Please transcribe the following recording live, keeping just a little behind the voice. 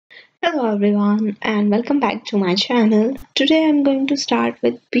Hello everyone and welcome back to my channel. Today I'm going to start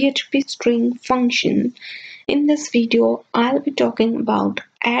with PHP string function. In this video I'll be talking about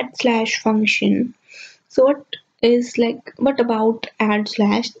add slash function. So what about add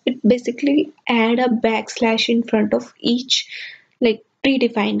slash? It basically add a backslash in front of each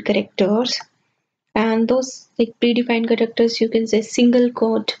predefined characters, and those predefined characters you can say single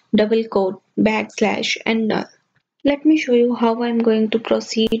quote, double quote, backslash and null. Let me show you how I'm going to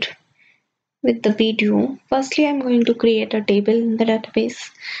proceed with the video. Firstly, I'm going to create a table in the database.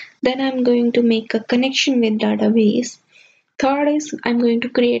 Then I'm going to make a connection with database. Third is I'm going to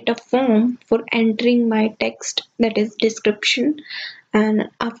create a form for entering my text, that is description. And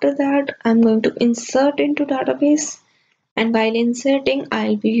after that, I'm going to insert into database. And while inserting,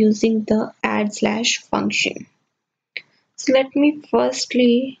 I'll be using the add slash function. So let me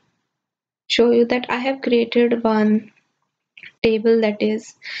firstly show you that I have created one table, that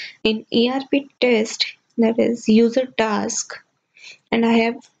is in ERP test, that is user task, and I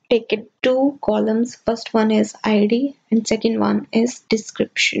have taken two columns. First one is ID and second one is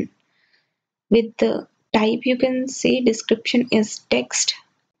description. With the type you can see description is text.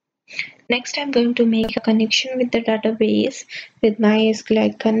 Next I'm going to make a connection with the database with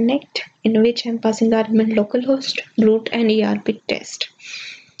mysql connect, in which I'm passing the argument localhost, root and ERP test,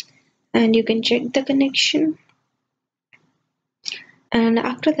 and you can check the connection. And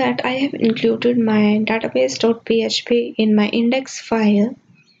after that I have included my database.php in my index file,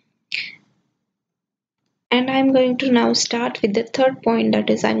 and I'm going to now start with the third point, that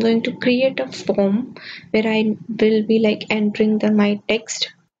is I'm going to create a form where I will be entering my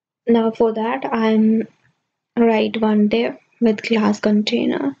text. Now for that I'm write one div with class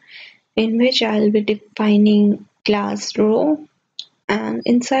container, in which I'll be defining class row, and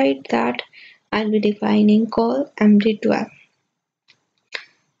inside that I'll be defining call md12.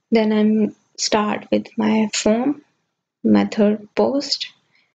 Then I'm start with my form method post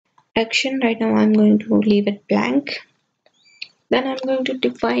action. Right now I'm going to leave it blank. Then I'm going to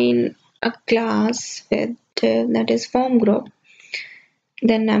define a class with that is form group.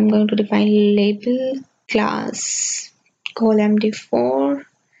 Then I'm going to define label class call md4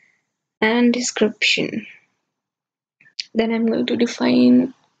 and description. Then I'm going to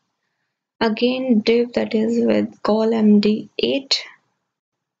define again div, that is with call md8,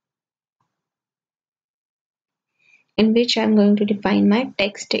 in which I'm going to define my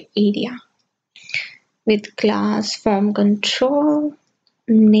text area with class form control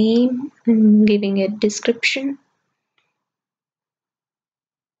name. I'm giving it description,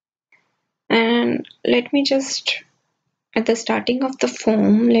 and let me just at the starting of the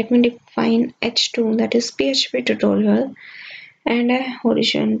form let me define h2, that is PHP tutorial, and a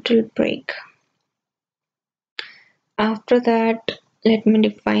horizontal break. After that let me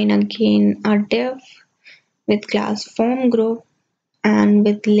define again a div with class form group and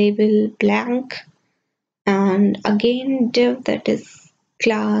with label blank, and again div that is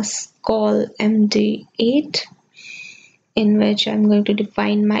class call md8, in which I'm going to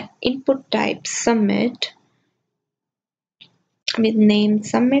define my input type submit with name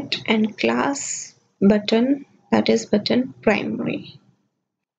submit and class button, that is button primary.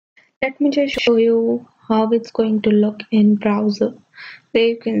 Let me just show you how it's going to look in browser. There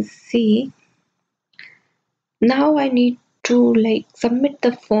you can see. Now I need to submit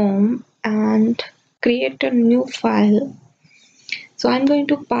the form and create a new file. So I'm going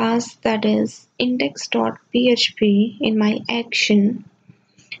to pass that is index.php in my action,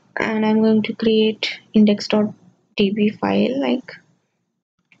 and I'm going to create index.db file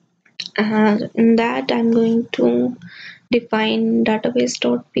in that I'm going to define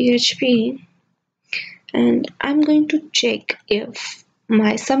database.php, and I'm going to check if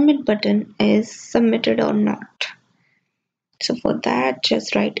my submit button is submitted or not. So for that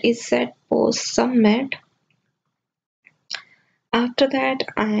just write is set post submit. After that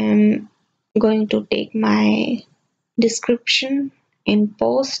I am going to take my description in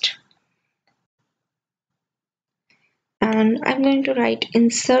post, and I'm going to write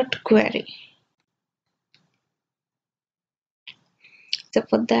insert query. So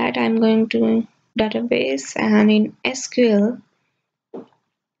for that I'm going to database, and in SQL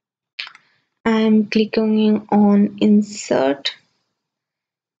I'm clicking on insert.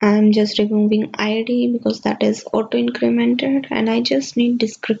 I'm just removing ID because that is auto incremented, and I just need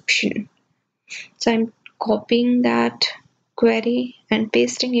description. So I'm copying that query and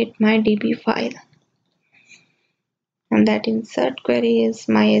pasting it my DB file, and that insert query is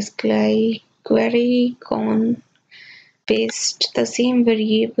mysql query con, paste the same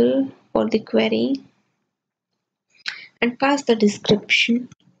variable for the query and pass the description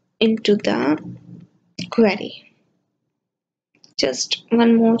into the query. Just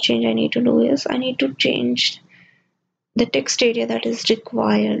one more change I need to do is I need to change the text area that is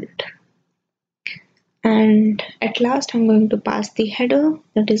required. And at last I'm going to pass the header,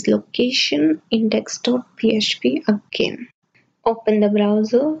 that is location index.php again. Open the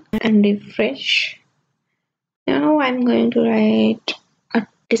browser and refresh. Now I'm going to write a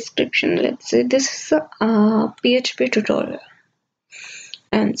description. Let's say this is a PHP tutorial,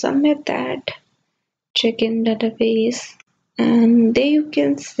 and submit that. Check in database, and there you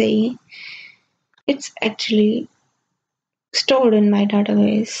can see it's actually stored in my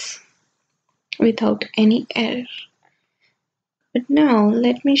database without any error. But now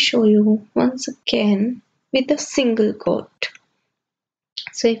let me show you once again with a single quote.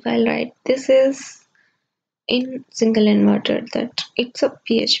 So if I write this is in single inverted that it's a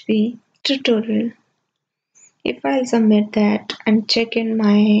PHP tutorial. If I'll submit that and check in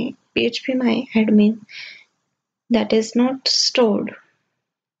my PHP my admin, that is not stored.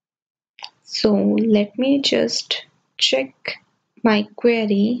 So let me just check my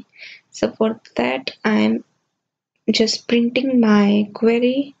query. So for that I'm just printing my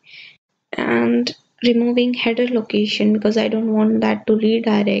query and removing header location because I don't want that to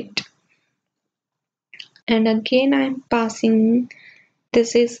redirect. And again I'm passing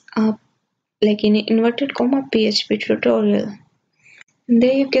this is a like in inverted comma PHP tutorial. And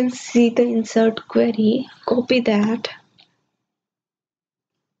there you can see the insert query. Copy that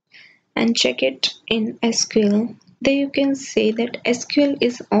and check it in SQL. There you can see that SQL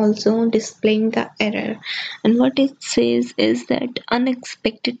is also displaying the error, and what it says is that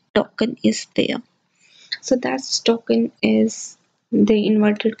unexpected token is there. So that token is the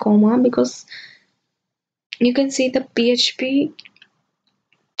inverted comma because you can see the PHP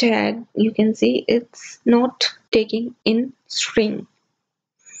tag, you can see it's not taking in string,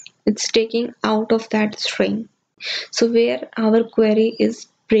 it's taking out of that string, so where our query is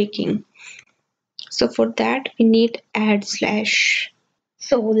breaking. So for that we need add slash.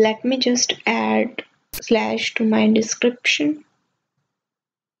 So let me just add slash to my description,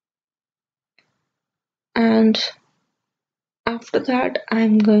 and after that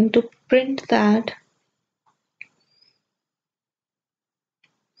I'm going to print that.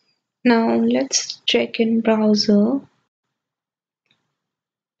 Now let's check in browser.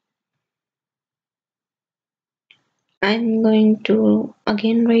 I'm going to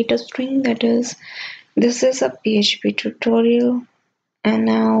again write a string that is this is a PHP tutorial, and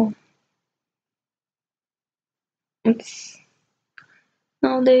now it's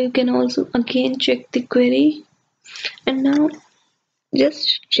now there you can also again check the query, and now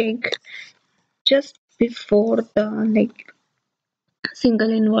just check just before the like single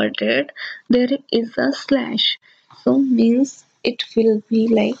inverted there is a slash, so means it will be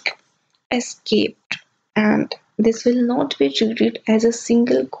like escaped and this will not be treated as a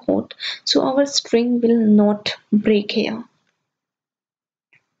single quote, so our string will not break here.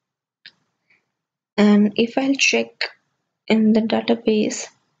 And if I'll check in the database,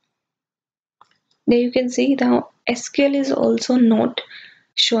 there you can see the SQL is also not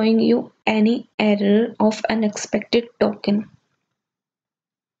showing you any error of unexpected token,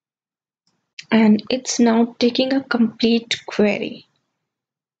 and it's now taking a complete query.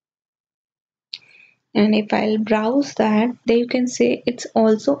 And if I'll browse that, there you can see it's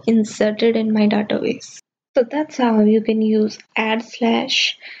also inserted in my database. So that's how you can use add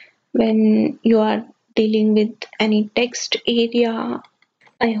slash when you are dealing with any text area.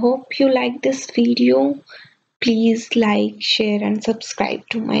 I hope you like this video. Please like, share and subscribe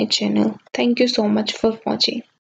to my channel. Thank you so much for watching.